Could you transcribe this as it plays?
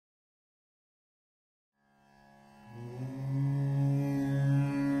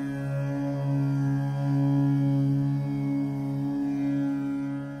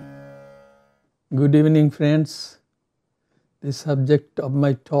Good evening, friends. The subject of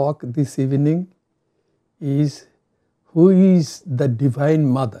my talk this evening is who is the Divine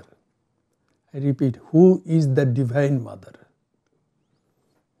Mother? I repeat, who is the Divine Mother?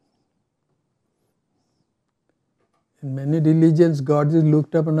 In many religions, God is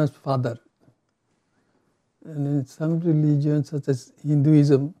looked upon as Father. And in some religions, such as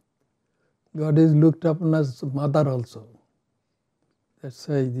Hinduism, God is looked upon as Mother also. That's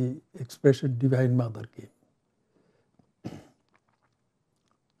why the expression Divine Mother came.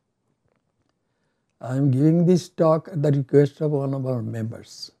 I am giving this talk at the request of one of our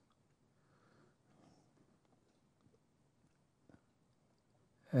members.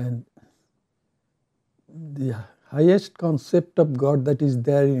 And the highest concept of God that is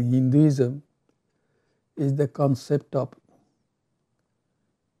there in Hinduism is the concept of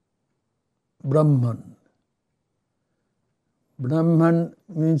Brahman. Brahman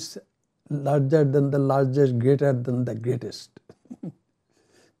means larger than the largest, greater than the greatest.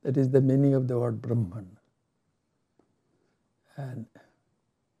 That is the meaning of the word Brahman. And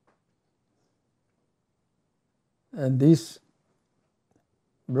this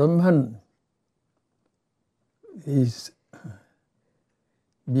Brahman is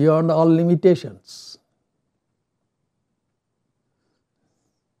beyond all limitations.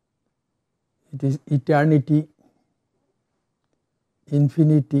 It is eternity,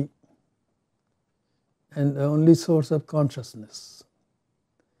 infinity, and the only source of consciousness.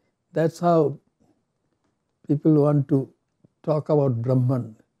 That's how people want to talk about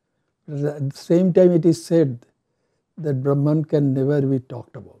Brahman. But at the same time, it is said that Brahman can never be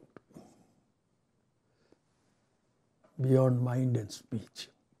talked about beyond mind and speech.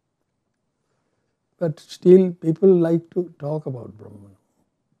 But still, people like to talk about Brahman.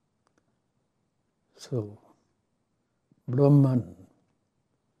 So, Brahman,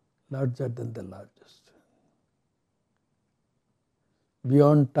 larger than the largest.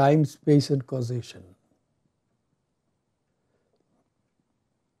 Beyond time, space and causation.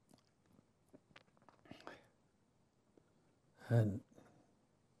 And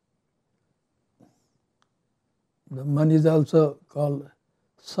Brahman is also called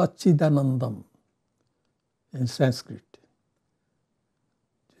Satchidanandam in Sanskrit.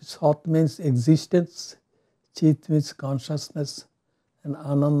 Sat means existence, Chit means consciousness, and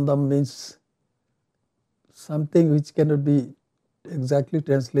Anandam means something which cannot be exactly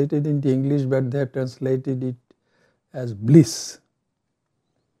translated into English, but they have translated it as bliss.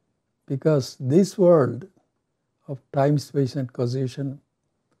 Because this world of time, space and causation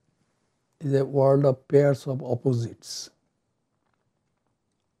is a world of pairs of opposites.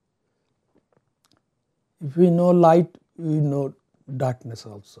 If we know light, we know darkness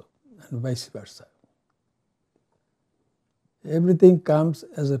also, and vice versa. Everything comes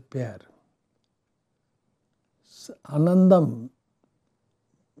as a pair. So, Anandam,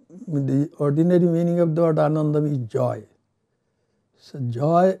 the ordinary meaning of the word Anandam is joy. So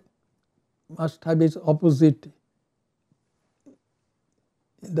joy must have its opposite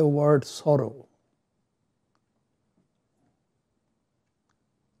in the word sorrow.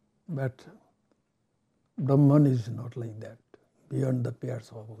 But Brahman is not like that, beyond the pairs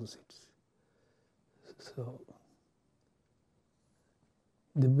of opposites. So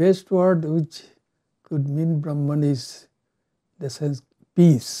the best word which could mean Brahman is the sense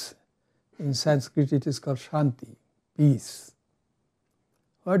peace. In Sanskrit it is called Shanti, peace.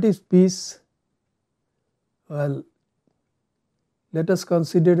 What is peace? Well, let us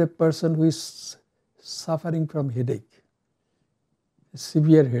consider a person who is suffering from headache, a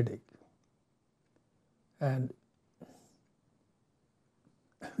severe headache. And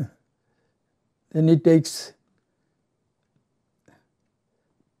then he takes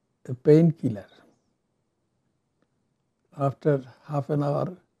a painkiller. After half an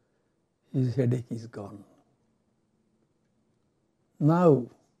hour, his headache is gone. Now,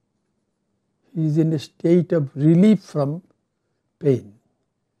 he is in a state of relief from pain.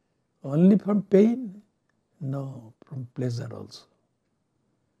 Only from pain? No, from pleasure also.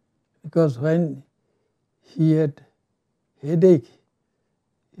 Because when he had headache,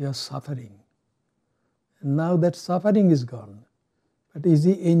 he was suffering. And now that suffering is gone. But is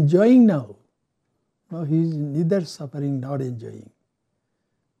he enjoying now? No, he is neither suffering nor enjoying.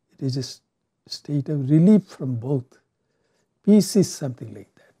 It is a state of relief from both. Peace is something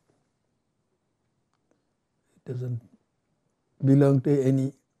like that. It doesn't belong to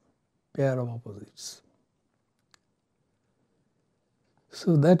any pair of opposites.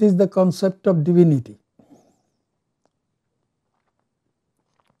 So that is the concept of divinity.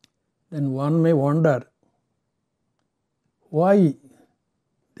 Then one may wonder why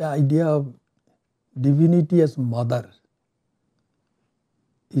the idea of divinity as mother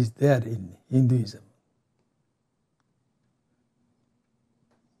is there in Hinduism.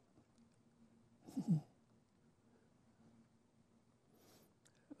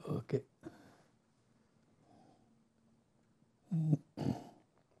 Okay.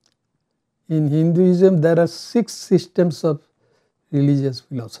 In Hinduism, there are 6 systems of religious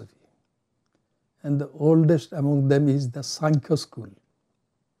philosophy, and the oldest among them is the Sankhya school.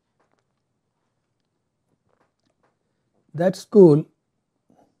 That school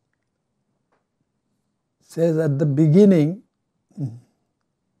says at the beginning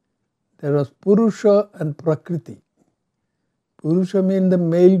there was Purusha and Prakriti. Purusha means the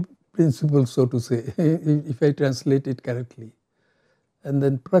male principle, so to say, if I translate it correctly. And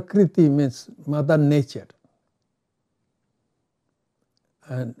then Prakriti means Mother Nature.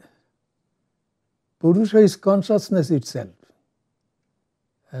 And Purusha is consciousness itself.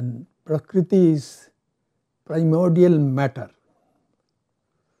 And Prakriti is primordial matter.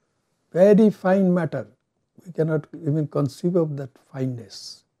 Very fine matter. We cannot even conceive of that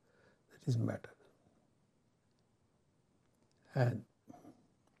fineness. That is matter. And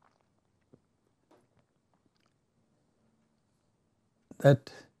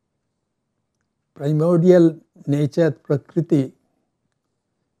that primordial nature, Prakriti,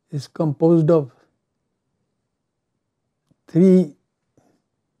 is composed of 3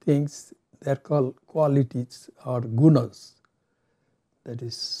 things. They are called qualities or gunas. That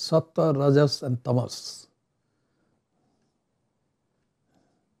is Sattva, Rajas and Tamas.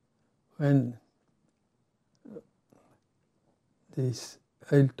 When this,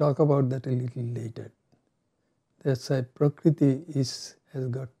 I'll talk about that a little later. That's why Prakriti has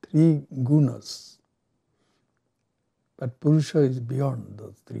got 3 gunas. But Purusha is beyond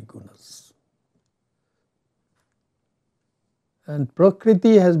those 3 gunas. And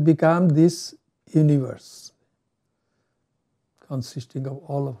Prakriti has become this universe consisting of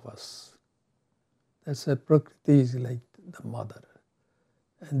all of us. That's why Prakriti is like the mother.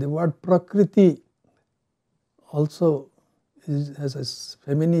 And the word Prakriti also has a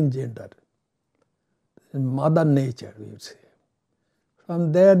feminine gender. Mother Nature, we would say.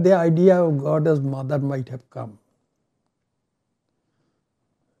 From there, the idea of God as mother might have come.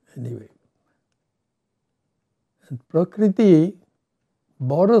 Anyway. And Prakriti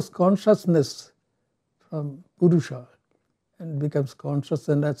borrows consciousness from Purusha and becomes conscious,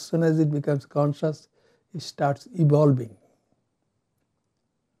 and as soon as it becomes conscious, it starts evolving.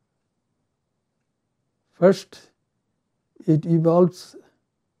 First, it evolves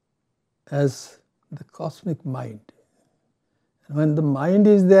as the cosmic mind. And when the mind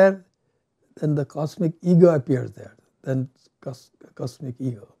is there, then the cosmic ego appears there, then cosmic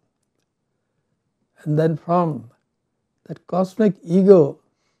ego. And then from that cosmic ego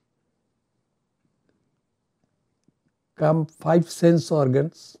come 5 sense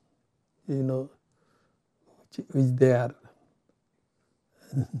organs, which they are.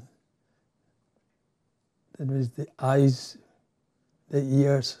 That means the eyes, the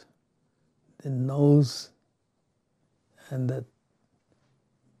ears, the nose, and the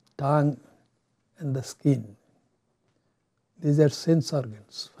tongue, and the skin. These are sense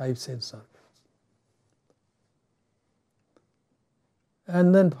organs, 5 sense organs.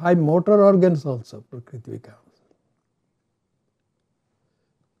 And then 5 motor organs also, Prakriti becomes.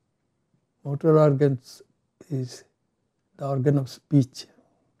 Motor organs is the organ of speech.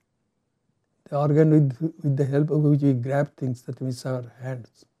 The organ with the help of which we grab things, that means our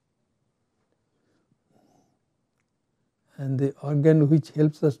hands. And the organ which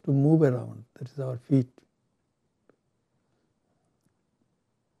helps us to move around, that is our feet.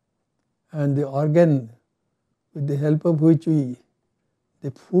 And the organ with the help of which the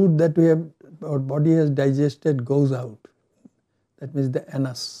food that our body has digested goes out. That means the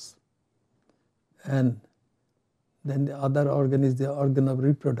anus. And then the other organ is the organ of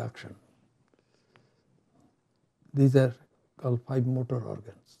reproduction. These are called 5 motor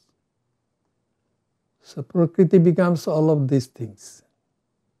organs. So Prakriti becomes all of these things.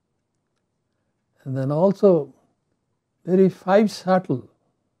 And then also very 5 subtle.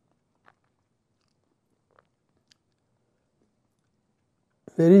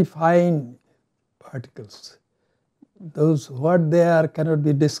 Very fine particles. Those, what they are cannot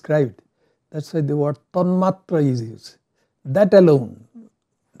be described. That's why the word tanmatra is used. That alone,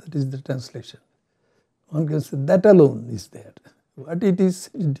 that is the translation. One can say that alone is there. What it is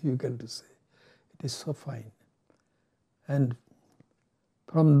difficult to say. It is so fine. And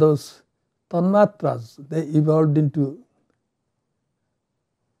from those tanmatras, they evolved into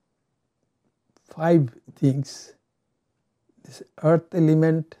 5 things. This earth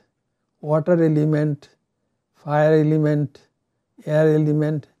element, water element, fire element, air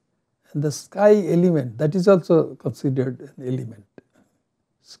element, and the sky element, that is also considered an element,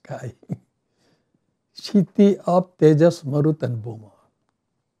 sky. Shiti, Ap, Tejas, Marut and Bhuma.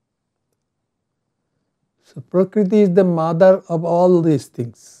 So Prakriti is the mother of all these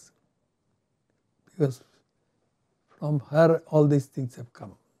things, because from her all these things have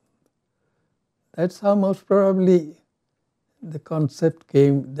come. That's how most probably the concept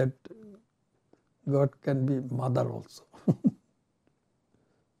came that God can be mother also.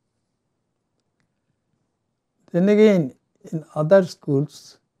 Then again, in other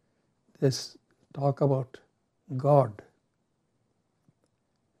schools, they talk about God,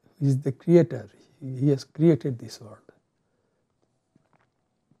 who is the creator. He has created this world.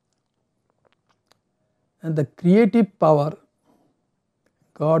 And the creative power,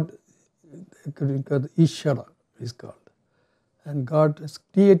 God, Ishvara is called. And God has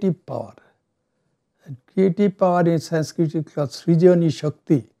creative power. And creative power in Sanskrit is called Srijani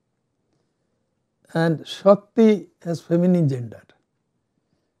Shakti. And Shakti has feminine gender.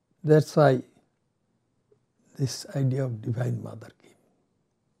 That's why this idea of Divine Mother came.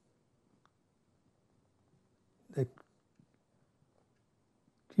 The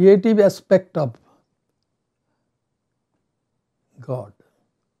creative aspect of God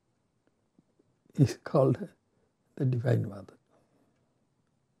is called the Divine Mother.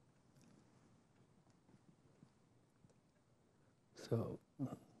 So,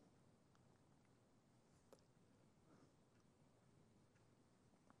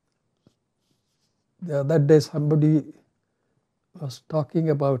 the other day somebody was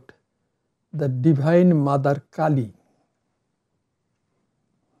talking about the Divine Mother Kali.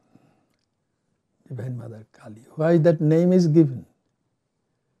 Divine Mother Kali. Why that name is given?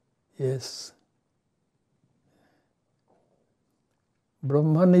 Yes.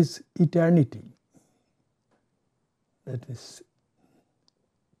 Brahman is eternity. That is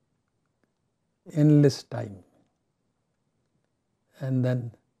endless time. And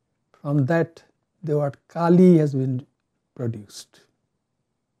then from that the word Kali has been produced,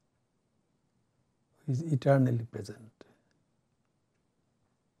 who is eternally present.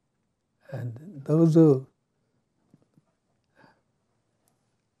 And those who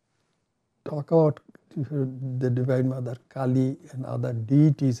talk about the Divine Mother Kali and other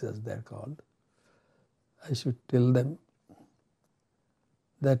deities as they are called, I should tell them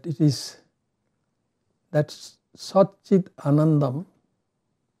that it is that Satchit Anandam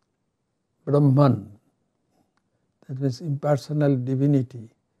Brahman, that means impersonal divinity,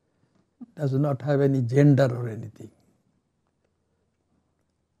 does not have any gender or anything.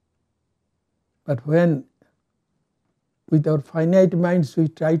 But when with our finite minds we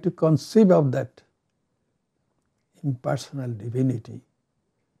try to conceive of that impersonal divinity,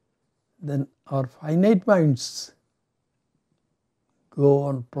 then our finite minds go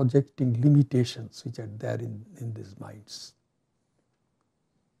on projecting limitations which are there in these minds.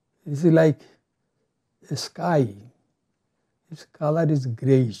 It is like a sky, its color is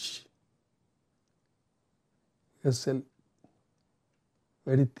greyish, because a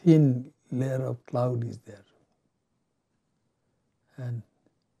very thin layer of cloud is there. And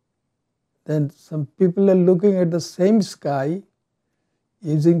then some people are looking at the same sky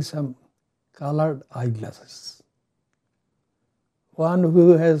using some colored eyeglasses. One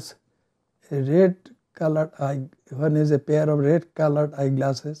who has a red colored eye, one has a pair of red colored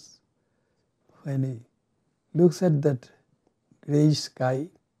eyeglasses, when he looks at that greyish sky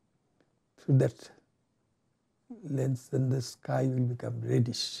through that lens, then the sky will become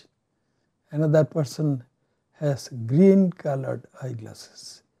reddish. Another person has green colored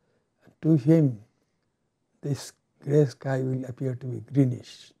eyeglasses. To him, this grey sky will appear to be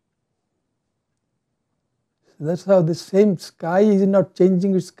greenish. So that's how the same sky is not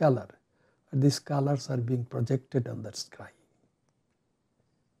changing its color, but these colors are being projected on that sky.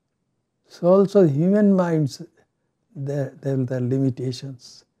 So also human minds, there are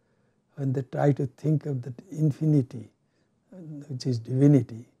limitations. When they try to think of that infinity, which is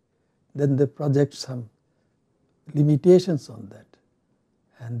divinity, then they project some limitations on that.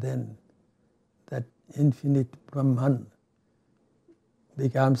 And then that infinite Brahman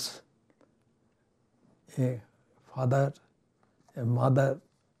becomes a father, a mother.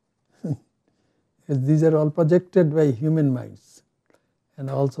 These are all projected by human minds. And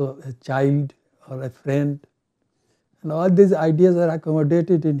also a child or a friend. And all these ideas are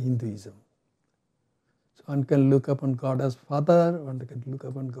accommodated in Hinduism. So one can look upon God as father, one can look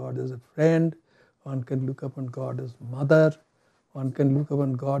upon God as a friend, one can look upon God as mother, one can look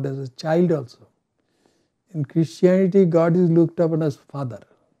upon God as a child also. In Christianity, God is looked upon as father.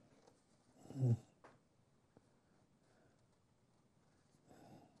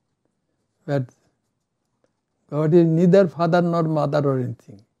 But God is neither father nor mother or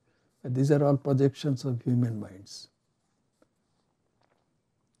anything. But these are all projections of human minds.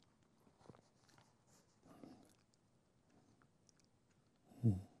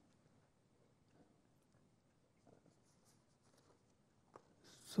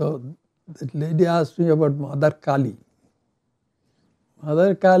 So that lady asked me about Mother Kali.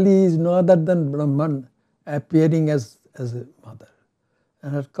 Mother Kali is no other than Brahman appearing as a mother.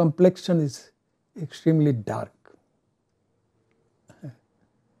 And her complexion is extremely dark.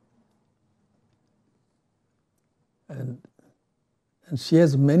 And she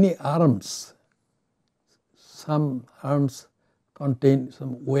has many arms. Some arms contain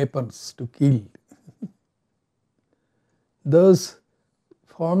some weapons to kill. Those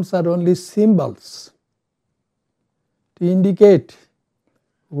forms are only symbols to indicate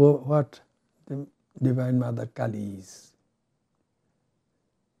what the Divine Mother Kali is.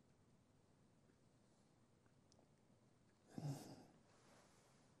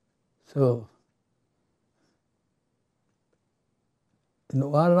 So, in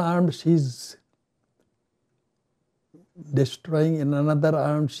one arm she is destroying, in another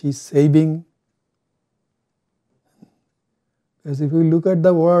arm she is saving. Because if we look at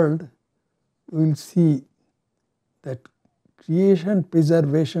the world, we will see that creation,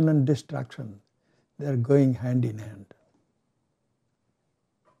 preservation and destruction, they are going hand in hand.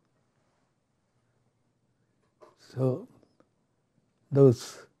 So,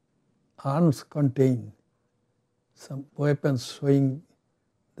 those arms contain some weapons showing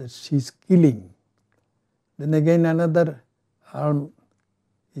that she is killing. Then again another arm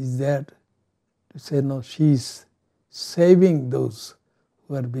is there to say, no, she is saving those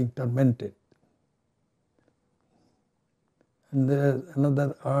who are being tormented. And there is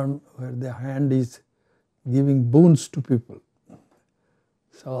another arm where the hand is giving boons to people.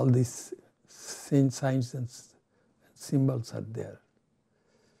 So all these signs and symbols are there.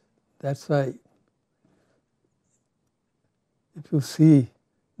 That's why if you see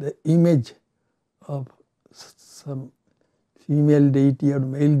the image of some female deity or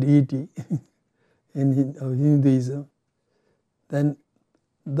male deity in Hinduism, then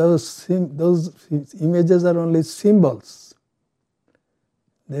those images are only symbols.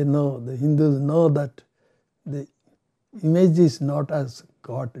 They know, the Hindus know that the image is not as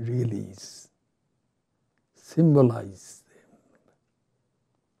God really is. Symbolize.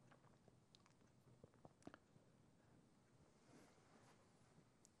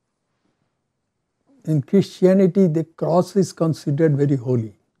 In Christianity, the cross is considered very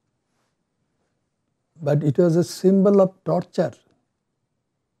holy. But it was a symbol of torture.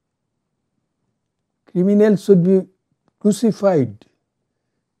 Criminals should be crucified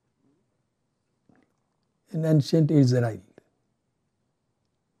in ancient Israel.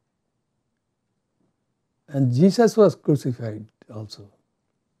 And Jesus was crucified also.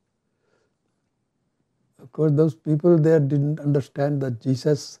 Of course, those people there didn't understand that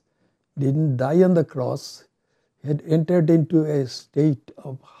Jesus didn't die on the cross. He had entered into a state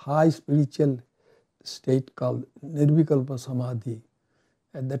of high spiritual state called Nirvikalpa Samadhi.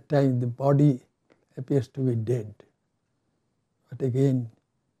 At that time the body appears to be dead. But again,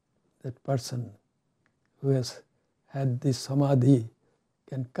 that person who has had this Samadhi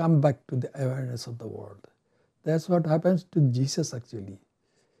can come back to the awareness of the world. That's what happens to Jesus actually.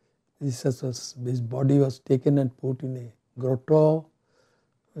 His body was taken and put in a grotto,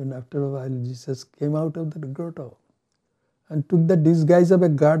 and after a while Jesus came out of the grotto and took the disguise of a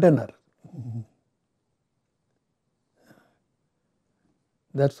gardener.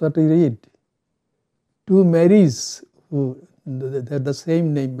 That's what we read. Two Marys, they have the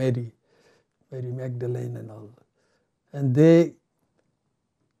same name, Mary Magdalene and all. And they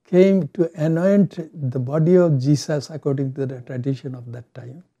came to anoint the body of Jesus according to the tradition of that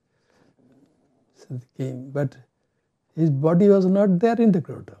time. So they came, but his body was not there in the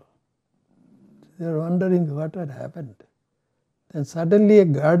grotto. They were wondering what had happened. Then suddenly a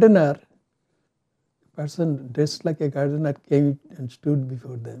gardener, a person dressed like a gardener, came and stood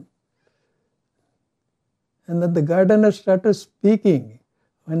before them. And then the gardener started speaking.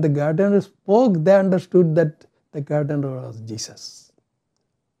 When the gardener spoke, they understood that the gardener was Jesus.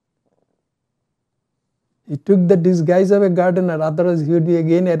 He took the disguise of a gardener, otherwise he would be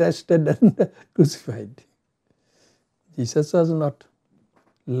again arrested and crucified. Jesus was not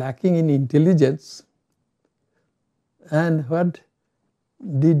lacking in intelligence. And what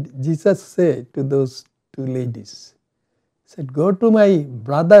did Jesus say to those two ladies? He said, go to my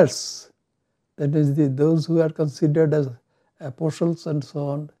brothers, that is those who are considered as apostles and so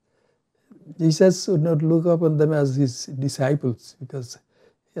on. Jesus would not look upon them as his disciples because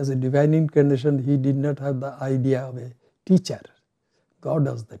As a divine incarnation, he did not have the idea of a teacher. God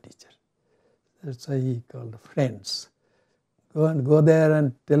was the teacher. That's why he called friends. Go there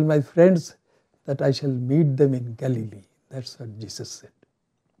and tell my friends that I shall meet them in Galilee. That's what Jesus said.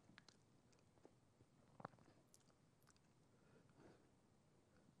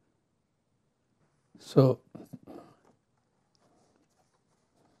 So,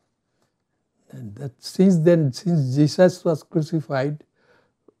 and that since Jesus was crucified,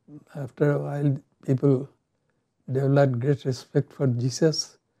 after a while people developed great respect for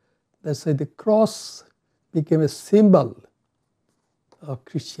Jesus. That's why the cross became a symbol of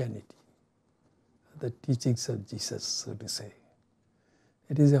Christianity, the teachings of Jesus, so to say.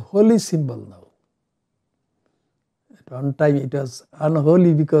 It is a holy symbol now. At one time it was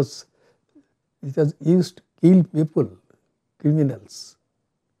unholy because it was used to kill people, criminals.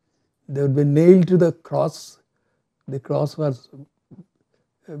 They would be nailed to the cross. The cross was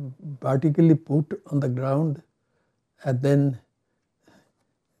vertically put on the ground, and then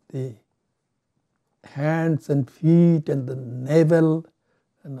the hands and feet and the navel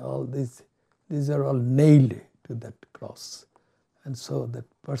and all these are all nailed to that cross. And so that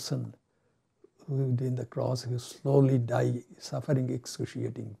person who will be in the cross will slowly die, suffering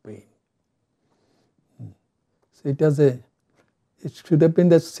excruciating pain. So it should have been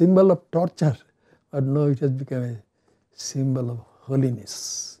the symbol of torture, but no, it has become a symbol of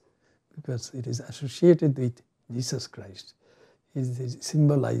holiness because it is associated with Jesus Christ. It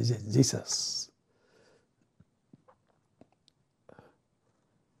symbolizes Jesus.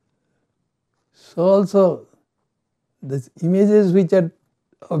 So also the images which are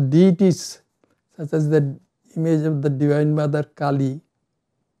of deities, such as the image of the Divine Mother Kali,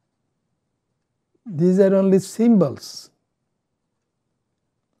 these are only symbols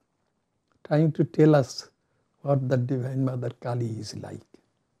trying to tell us what the Divine Mother Kali is like.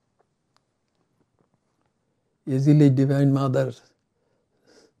 Usually Divine Mother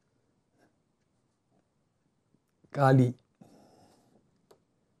Kali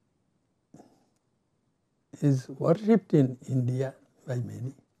is worshipped in India by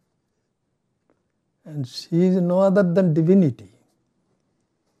many, and she is no other than divinity.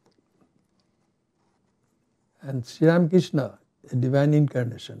 And Sri Ramakrishna, a divine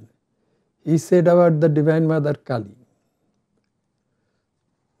incarnation, he said about the Divine Mother Kali,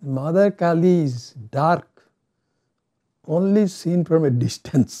 Mother Kali is dark, only seen from a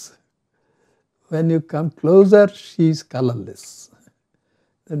distance. When you come closer, she is colorless.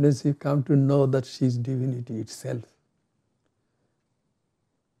 That means you come to know that she is divinity itself.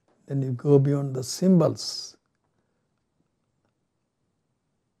 Then you go beyond the symbols.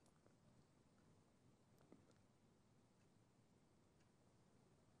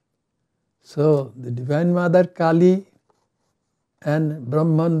 So the Divine Mother Kali and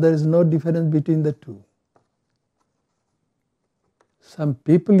Brahman, there is no difference between the two. Some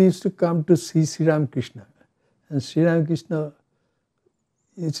people used to come to see Sri Ramakrishna, and Sri Ramakrishna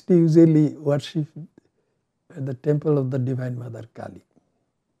used to usually worship at the temple of the Divine Mother Kali.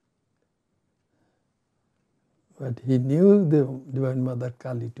 But he knew the Divine Mother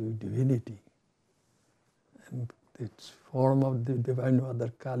Kali to be divinity, and its form of the Divine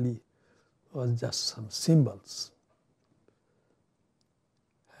Mother Kali was just some symbols.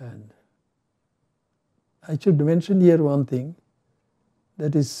 And I should mention here one thing,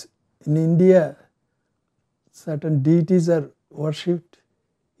 that is, in India, certain deities are worshipped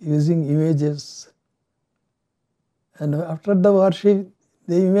using images, and after the worship,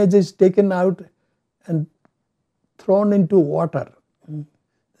 the image is taken out and thrown into water.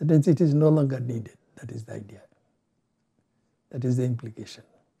 That means it is no longer needed. That is the idea. That is the implication.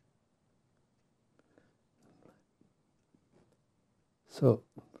 So,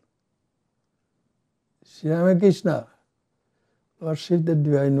 Sri Ramakrishna worshipped the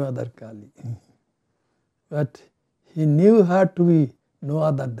Divine Mother Kali, but he knew her to be no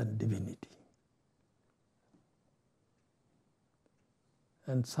other than divinity.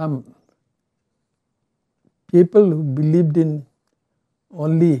 And some people who believed in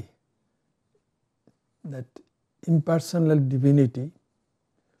only that impersonal divinity,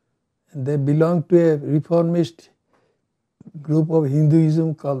 and they belonged to a reformist group of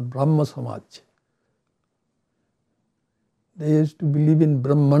Hinduism called Brahma Samaj. They used to believe in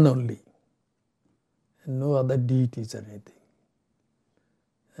Brahman only, and no other deities or anything.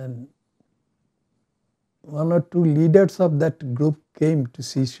 And one or two leaders of that group came to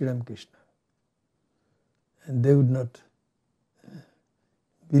see Sri Ramakrishna, and they would not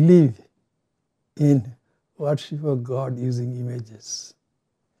believe in worship of God using images.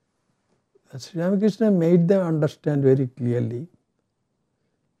 But Sri Ramakrishna made them understand very clearly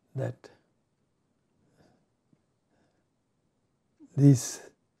that these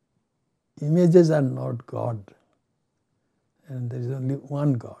images are not God, and there is only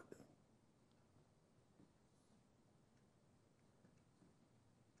one God.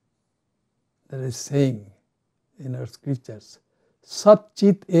 There is saying in our scriptures, Sat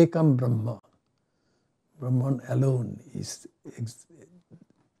Chit Ekam Brahma. Brahman alone is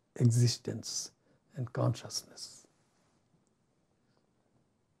existence and consciousness.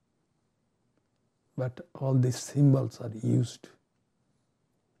 But all these symbols are used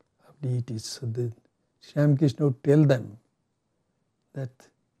of deities. So the Sri Ramakrishna would tell them that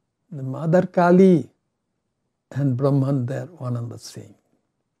the Mother Kali and Brahman, they are one and the same.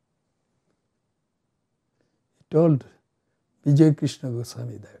 He told Vijay Krishna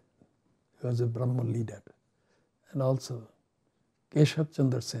Goswami that. He was a Brahman leader. And also Keshav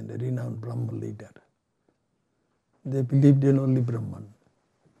Chandra Sen, a renowned Brahman leader. They believed in only Brahman.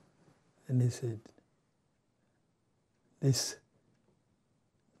 And he said, this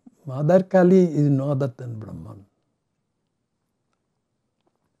Mother Kali is no other than Brahman.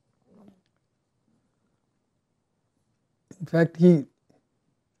 In fact, he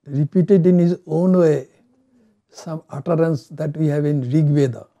repeated in his own way some utterance that we have in Rig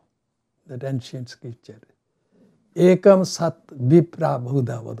Veda, that ancient scripture. Ekam sat vipra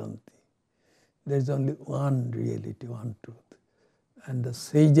bhuda vadanti. There is only one reality, one truth. And the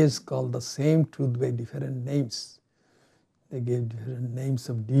sages call the same truth by different names. They gave different names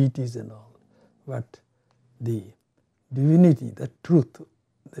of deities and all. But the divinity, the truth,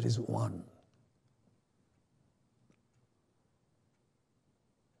 there is one.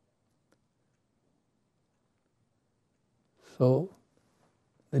 So,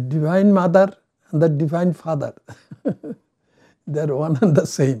 the Divine Mother and the Divine Father, they are one and the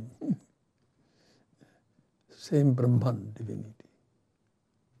same. Same Brahman divinity.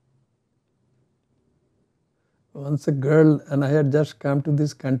 Once a girl, and I had just come to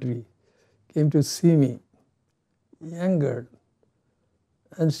this country, came to see me, young girl,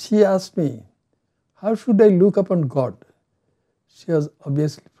 and she asked me, how should I look upon God? She was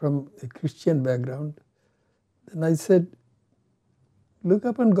obviously from a Christian background. Then I said, look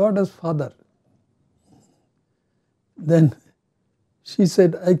upon God as Father. Then she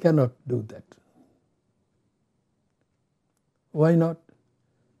said, I cannot do that. Why not?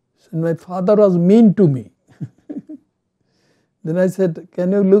 She said, my father was mean to me. Then I said,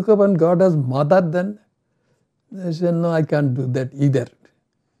 can you look upon God as Mother then? She said, no, I can't do that either.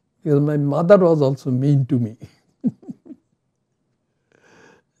 Because my mother was also mean to me.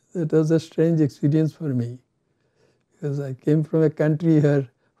 That was a strange experience for me. Because I came from a country where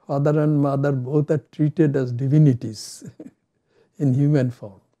father and mother both are treated as divinities in human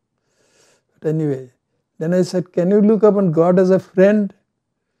form. But anyway, then I said, can you look upon God as a friend?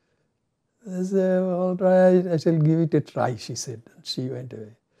 I said, all right, I shall give it a try, she said. And she went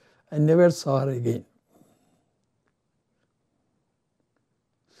away. I never saw her again.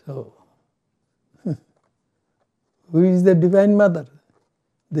 So, who is the Divine Mother?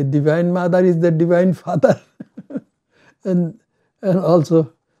 The Divine Mother is the Divine Father. and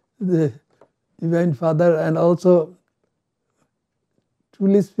also the Divine Father, and also,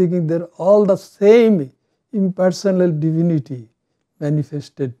 truly speaking, they're all the same impersonal divinity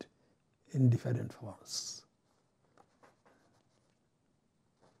manifested in different forms.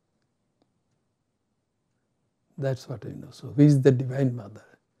 That's what I know. So, who is the Divine Mother?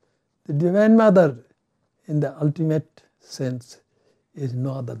 The Divine Mother, in the ultimate sense, is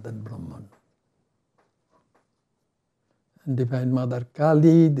no other than Brahman. And Divine Mother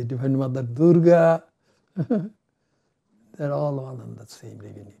Kali, the Divine Mother Durga, they're all one and the same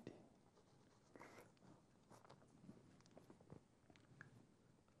divinity.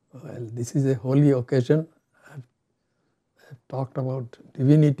 Well, this is a holy occasion. I've talked about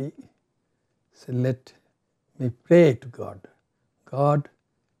divinity. So let me pray to God. God,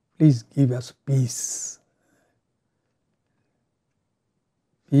 please give us peace.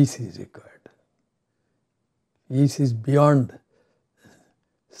 Peace is required. Peace is beyond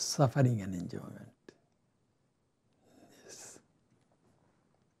suffering and enjoyment. Yes.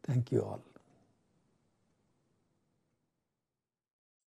 Thank you all.